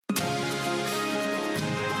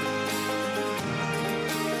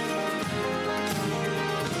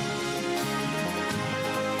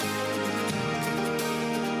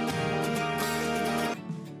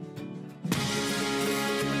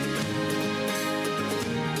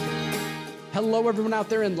Hello, everyone out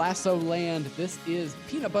there in Lasso land. This is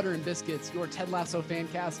Peanut Butter and Biscuits, your Ted Lasso fan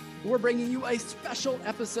cast. We're bringing you a special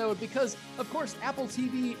episode because, of course, Apple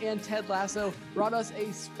TV and Ted Lasso brought us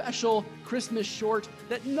a special Christmas short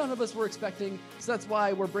that none of us were expecting. So that's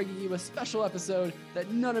why we're bringing you a special episode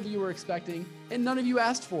that none of you were expecting and none of you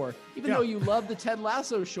asked for. Even though you love the Ted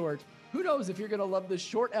Lasso short, who knows if you're going to love this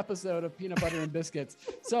short episode of Peanut Butter and Biscuits.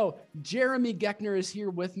 So Jeremy Geckner is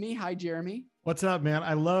here with me. Hi, Jeremy. What's up, man?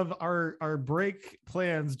 I love our break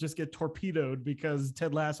plans just get torpedoed because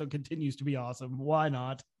Ted Lasso continues to be awesome. Why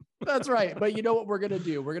not? That's right. But you know what we're going to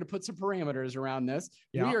do? We're going to put some parameters around this.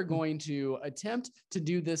 Yeah. We are going to attempt to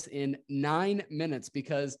do this in 9 minutes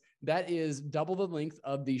because that is double the length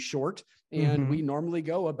of the short. And we normally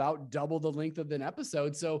go about double the length of an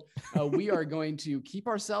episode. So we are going to keep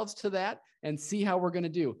ourselves to that and see how we're going to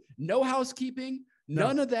do. No housekeeping,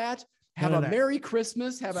 none of that. Have a Merry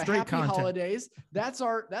Christmas. Have a happy holidays. That's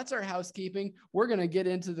our housekeeping. We're going to get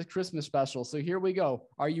into the Christmas special. So here we go.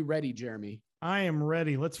 Are you ready, Jeremy? I am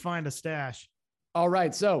ready. Let's find a stash. All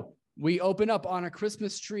right. So we open up on a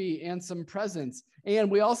Christmas tree and some presents.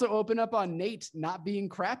 And we also open up on Nate not being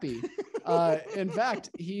crappy. In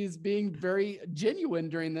fact, he's being very genuine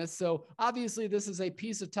during this. So obviously this is a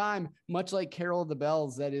piece of time, much like Carol of the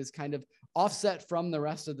Bells, that is kind of offset from the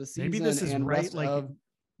rest of the season. Maybe this is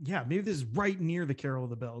maybe this is right near the Carol of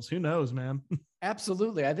the Bells. Who knows, man?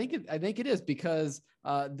 Absolutely. I think it is because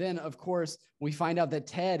then, of course, we find out that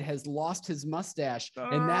Ted has lost his mustache,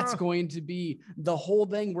 and that's going to be the whole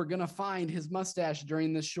thing. We're going to find his mustache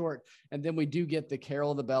during this short. And then we do get the Carol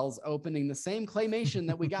of the Bells opening, the same claymation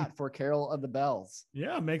that we got for Carol of the Bells.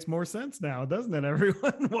 Yeah, it makes more sense now, doesn't it,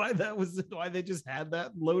 everyone? Why they just had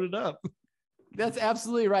that loaded up. That's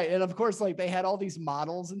absolutely right. And of course, like they had all these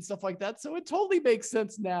models and stuff like that. So it totally makes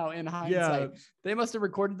sense now in hindsight. Yeah. They must have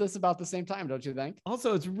recorded this about the same time, don't you think?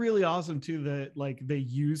 Also, it's really awesome too that like they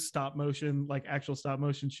use stop motion, like actual stop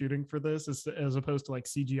motion shooting for this as opposed to like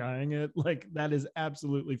CGIing it. Like that is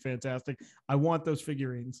absolutely fantastic. I want those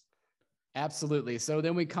figurines. Absolutely. So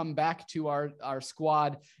then we come back to our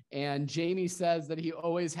squad, and Jamie says that he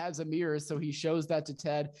always has a mirror. So he shows that to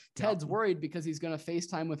Ted. Ted's worried because he's going to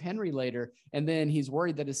FaceTime with Henry later. And then he's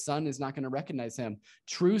worried that his son is not going to recognize him.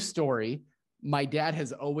 True story. My dad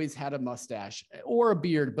has always had a mustache or a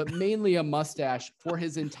beard, but mainly a mustache for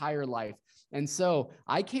his entire life. And so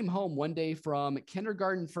I came home one day from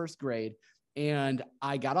kindergarten, first grade, and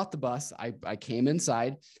I got off the bus. I came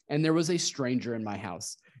inside, and there was a stranger in my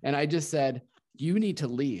house. And I just said, you need to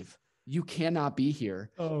leave. You cannot be here.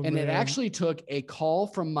 And it actually took a call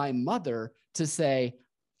from my mother to say,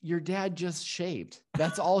 your dad just shaved.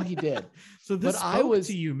 That's all he did. So this spoke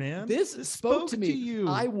to you, man. This spoke to me. You.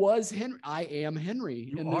 I was Henry. I am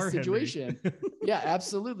Henry in this situation. Yeah,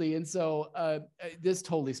 absolutely. And so this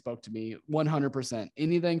totally spoke to me 100%.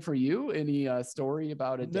 Anything for you? Any story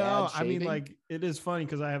about a dad shaving? I mean, like it is funny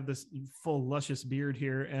because I have this full luscious beard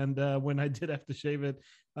here. And when I did have to shave it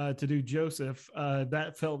to do Joseph,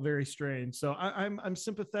 that felt very strange. So I'm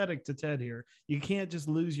sympathetic to Ted here. You can't just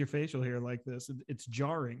lose your facial hair like this. It's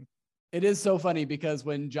jarring. It is so funny because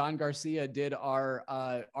when John Garcia did our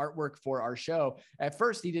artwork for our show, at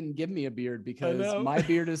first he didn't give me a beard because my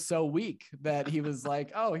beard is so weak that he was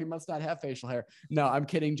like, oh, he must not have facial hair. No, I'm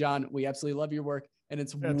kidding, John. We absolutely love your work. And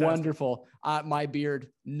it's fantastic. Wonderful. My beard,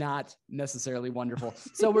 not necessarily wonderful.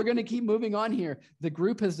 So we're going to keep moving on here. The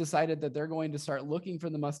group has decided that they're going to start looking for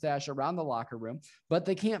the mustache around the locker room, but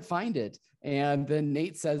they can't find it. And then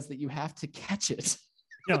Nate says that you have to catch it.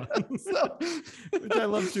 Yeah. Which I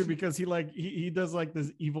love too, because he does like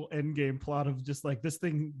this evil end game plot of just like this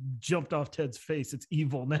thing jumped off Ted's face. It's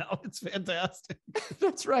evil now. It's fantastic.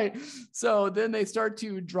 That's right. So then they start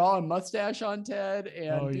to draw a mustache on Ted,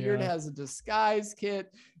 and Beard has a disguise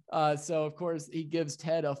kit. So of course he gives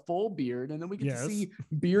Ted a full beard, and then we get to see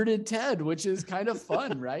bearded Ted, which is kind of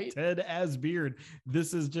fun, right? Ted as Beard.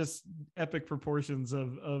 This is just epic proportions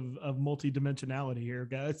of multi-dimensionality here,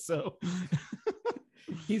 guys. So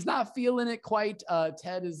he's not feeling it quite.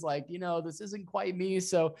 Ted is like, this isn't quite me.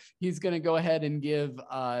 So he's going to go ahead and give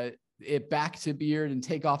it back to Beard and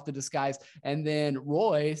take off the disguise. And then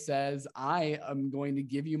Roy says, I am going to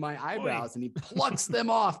give you my eyebrows. And he plucks them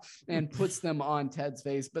off and puts them on Ted's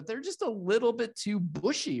face, but they're just a little bit too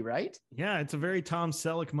bushy, right? Yeah. It's a very Tom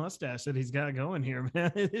Selleck mustache that he's got going here,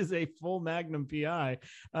 man. It is a full Magnum PI.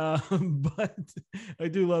 But I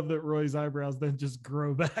do love that Roy's eyebrows then just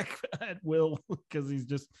grow back at will because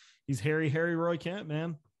he's Harry Roy Kent,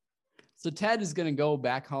 man. So Ted is going to go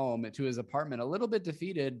back home to his apartment a little bit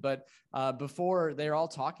defeated, but before they're all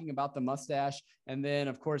talking about the mustache. And then,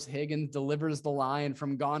 of course, Higgins delivers the line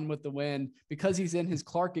from Gone with the Wind because he's in his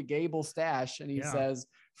Clark Gable stash. And he says,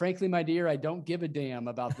 frankly, my dear, I don't give a damn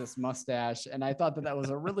about this mustache. And I thought that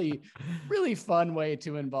was a really, really fun way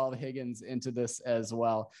to involve Higgins into this as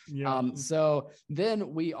well. Yeah. So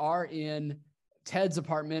then we are in Ted's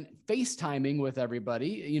apartment, FaceTiming with everybody.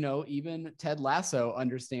 You know, even Ted Lasso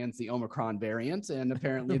understands the Omicron variant, and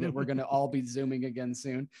apparently that we're going to all be Zooming again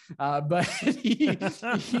soon. But he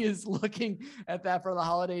is looking at that for the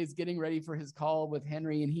holidays, getting ready for his call with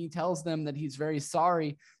Henry, and he tells them that he's very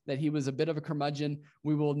sorry that he was a bit of a curmudgeon.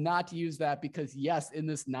 We will not use that because, yes, in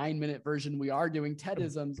this 9-minute version, we are doing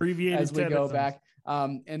Tedisms as we go back.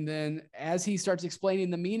 And then as he starts explaining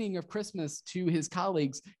the meaning of Christmas to his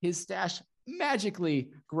colleagues, his stash magically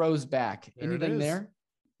grows back. Anything there?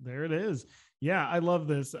 There it is. Yeah, I love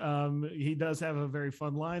this. He does have a very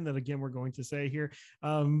fun line that, again, we're going to say here,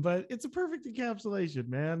 but it's a perfect encapsulation,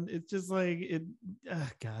 man. It's just like it.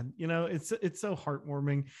 God, you know, it's so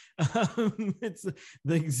heartwarming. It's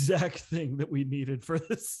the exact thing that we needed for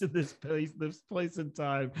this place and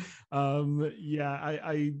time.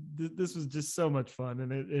 This was just so much fun,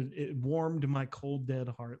 and it warmed my cold, dead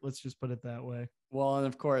heart. Let's just put it that way. Well, and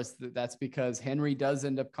of course, that's because Henry does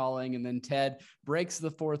end up calling, and then Ted breaks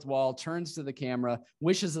the fourth wall, turns to the camera,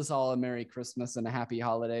 wishes us all a Merry Christmas and a happy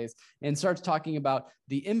holidays, and starts talking about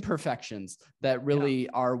the imperfections that really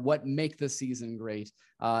are what make the season great.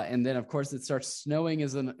 And then, of course, it starts snowing in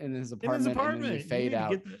his apartment, and then we fade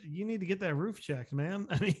out. You need to get that roof checked, man.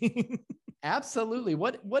 I mean... Absolutely.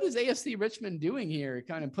 What is AFC Richmond doing here?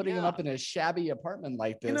 Kind of putting him up in a shabby apartment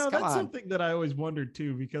like this. You know, that's something that I always wondered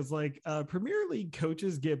too, because like Premier League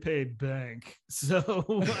coaches get paid bank. So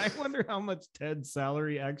I wonder how much Ted's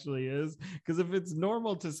salary actually is. Because if it's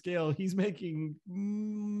normal to scale, he's making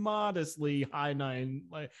modestly high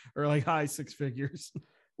high six figures.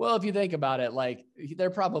 Well, if you think about it, like they're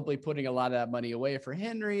probably putting a lot of that money away for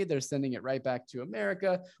Henry. They're sending it right back to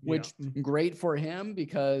America, which great for him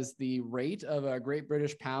because the rate of a Great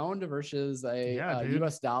British Pound versus a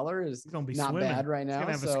US dollar is not bad right now. He's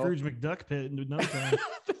gonna have a Scrooge McDuck pit in no time.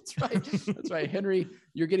 That's right. That's right. Henry,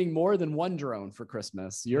 you're getting more than one drone for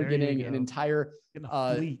Christmas. You're getting an entire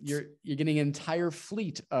you're getting an entire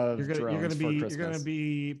fleet of drones for Christmas. You're gonna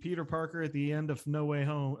be Peter Parker at the end of No Way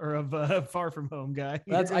Home or of Far From Home guy.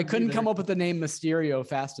 I couldn't come up with the name Mysterio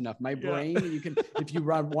fast enough. My brain, if you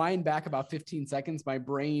rewind back about 15 seconds, my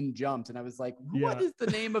brain jumped and I was like, what is the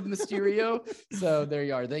name of Mysterio? So there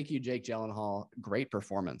you are. Thank you, Jake Gyllenhaal. Great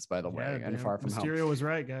performance, by the way. And Far From Home. Mysterio was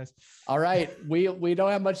right, guys. All right. We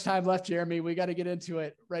don't have much time left, Jeremy. We got to get into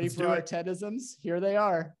it. Ready for our Tedisms? Here they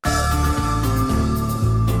are.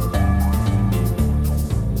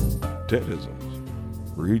 Tedisms.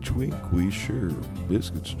 For each week, we share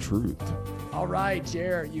Biscuit's truth. All right,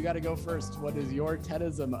 Jer, you got to go first. What is your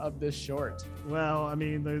Tedism of this short? Well, I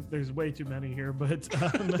mean, there's way too many here, but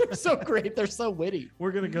they're so great. They're so witty.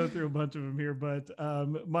 We're gonna go through a bunch of them here, but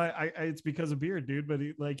it's because of Beard, dude. But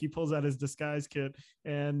he pulls out his disguise kit,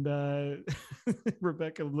 and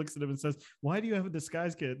Rebecca looks at him and says, "Why do you have a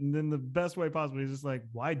disguise kit?" And then the best way possible, he's just like,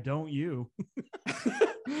 "Why don't you?"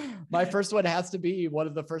 My first one has to be one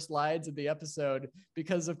of the first lines of the episode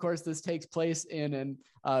because, of course, this takes place in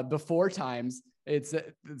before times. It's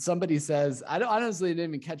somebody says, I honestly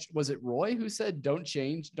didn't even catch. Was it Roy who said, "Don't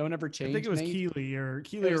change, don't ever change"? I think it was Nate? Keely or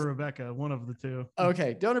Rebecca, one of the two.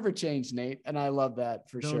 Okay, don't ever change, Nate, and I love that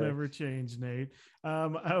for sure. Don't ever change,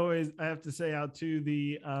 I have to say out to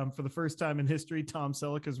the for the first time in history, Tom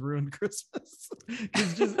Selleck has ruined Christmas.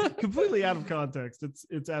 It's just completely out of context.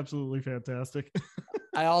 It's absolutely fantastic.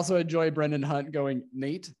 I also enjoy Brendan Hunt going,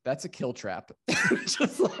 "Nate, that's a kill trap."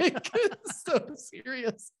 Just like so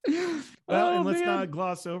serious. Well, and let's not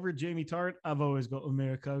gloss over Jamie Tart. I've always got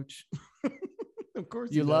America coach. Of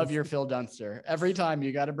course, you love your Phil Dunster. Every time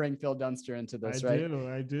you got to bring Phil Dunster into this, right?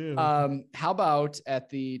 I do. How about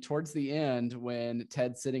towards the end when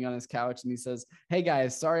Ted's sitting on his couch and he says, "Hey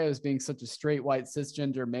guys, sorry I was being such a straight white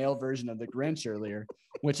cisgender male version of the Grinch earlier,"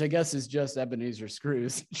 which I guess is just Ebenezer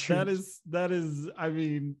Scrooge. That is. I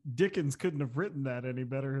mean, Dickens couldn't have written that any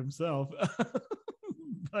better himself.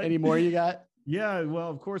 Any more you got? Yeah, well,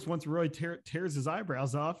 of course, once Roy tears his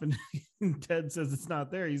eyebrows off and Ted says it's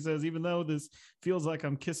not there, he says, "Even though this feels like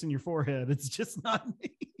I'm kissing your forehead, it's just not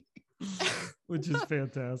me," which is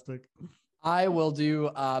fantastic. I will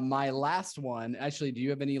do my last one. Actually, do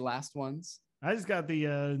you have any last ones? I just got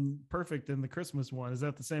the perfect and the Christmas one. Is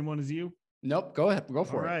that the same one as you? Nope. Go ahead. Go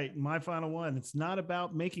for it. All right. My final one. It's not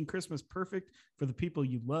about making Christmas perfect for the people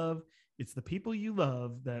you love. It's the people you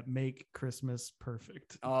love that make Christmas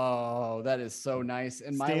perfect. Oh, that is so nice.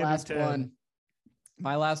 And Standard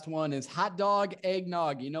my last one is hot dog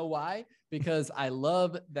eggnog. You know why? Because I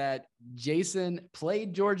love that Jason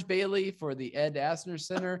played George Bailey for the Ed Asner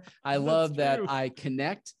Center. I love that I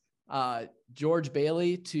connect George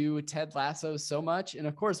Bailey to Ted Lasso so much. And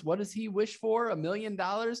of course, what does he wish for? $1 million.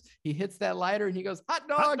 He hits that lighter and he goes, hot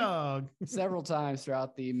dog, several times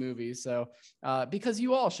throughout the movie. So because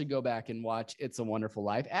you all should go back and watch It's a Wonderful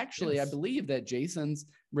Life. Actually, yes. I believe that Jason's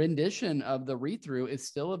rendition of the read-through is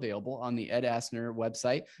still available on the Ed Asner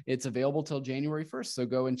website. It's available till January 1st. So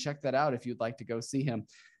go and check that out if you'd like to go see him.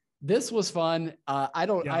 This was fun. I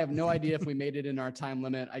have no idea if we made it in our time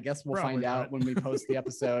limit. I guess we'll find out when we post the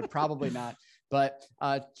episode. Probably not. But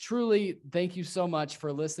truly, thank you so much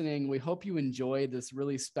for listening. We hope you enjoyed this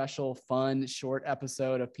really special, fun, short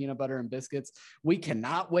episode of Peanut Butter and Biscuits. We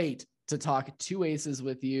cannot wait to talk Two Aces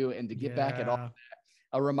with you and to get back at all.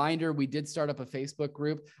 A reminder, we did start up a Facebook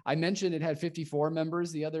group. I mentioned it had 54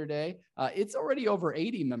 members the other day. It's already over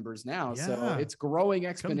 80 members now. Yeah. So it's growing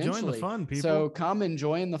exponentially. Come join the fun, people. So come and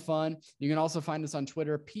join the fun. You can also find us on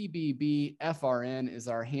Twitter. PBBFRN is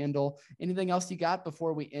our handle. Anything else you got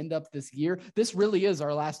before we end up this year? This really is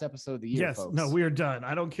our last episode of the year, folks. No, we are done.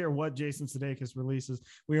 I don't care what Jason Sudeikis releases.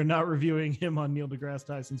 We are not reviewing him on Neil deGrasse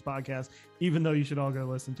Tyson's podcast, even though you should all go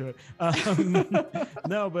listen to it.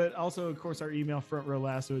 No, but also, of course, our email,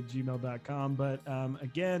 frontrowlasso@gmail.com. But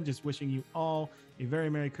again, just wishing you all a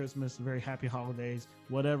very Merry Christmas, a very happy holidays,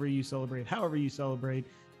 whatever you celebrate, however you celebrate,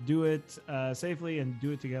 do it safely and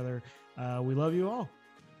do it together. We love you all.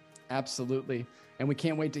 Absolutely. And we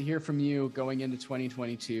can't wait to hear from you going into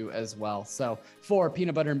 2022 as well. So for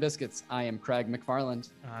Peanut Butter and Biscuits, I am Craig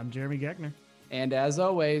McFarland. I'm Jeremy Geckner. And as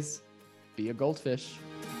always, be a goldfish.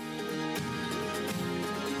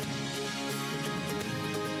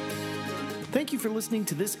 Thank you for listening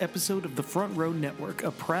to this episode of the Front Row Network,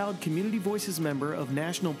 a proud Community Voices member of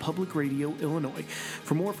National Public Radio, Illinois.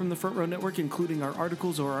 For more from the Front Row Network, including our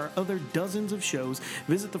articles or our other dozens of shows,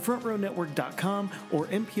 visit thefrontrownetwork.com or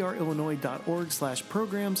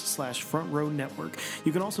nprillinois.org/programs/Front Row Network.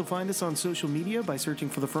 You can also find us on social media by searching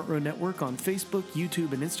for the Front Row Network on Facebook,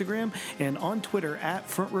 YouTube, and Instagram, and on Twitter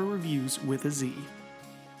 @Front Row Reviews with a Z.